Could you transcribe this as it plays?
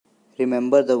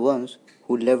Remember the ones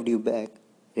who left you back.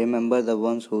 Remember the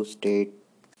ones who stayed.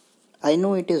 I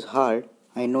know it is hard,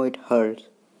 I know it hurts,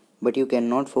 but you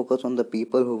cannot focus on the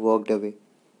people who walked away.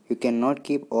 You cannot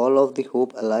keep all of the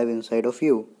hope alive inside of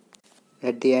you.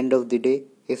 At the end of the day,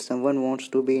 if someone wants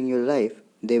to be in your life,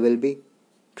 they will be.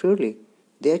 Truly,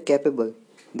 they are capable.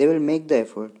 They will make the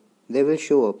effort. They will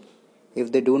show up.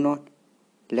 If they do not,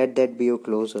 let that be your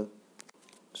closer.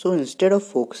 So instead of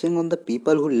focusing on the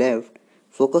people who left,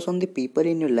 focus on the people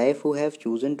in your life who have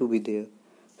chosen to be there.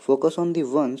 Focus on the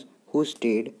ones who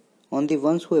stayed, on the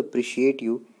ones who appreciate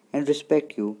you and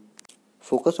respect you.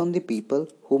 Focus on the people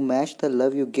who match the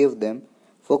love you give them.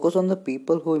 Focus on the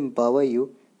people who empower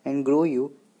you and grow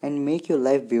you and make your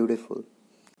life beautiful.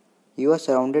 You are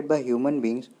surrounded by human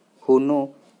beings who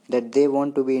know that they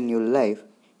want to be in your life.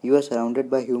 You are surrounded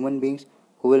by human beings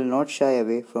who will not shy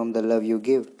away from the love you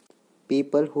give.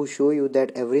 People who show you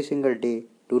that every single day.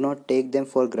 Do not take them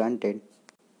for granted.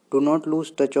 Do not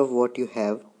lose touch of what you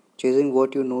have, chasing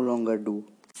what you no longer do.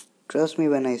 Trust me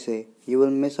when I say you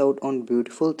will miss out on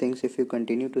beautiful things if you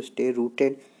continue to stay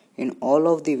rooted in all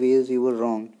of the ways you were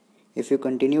wrong. If you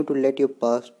continue to let your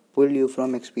past pull you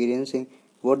from experiencing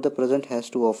what the present has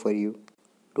to offer you.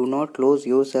 Do not close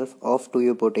yourself off to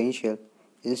your potential.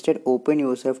 Instead, open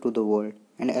yourself to the world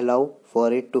and allow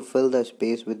for it to fill the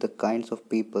space with the kinds of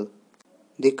people,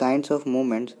 the kinds of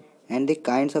moments, and the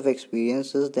kinds of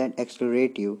experiences that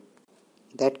accelerate you,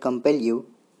 that compel you,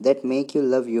 that make you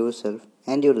love yourself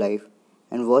and your life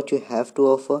and what you have to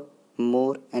offer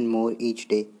more and more each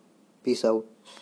day. Peace out.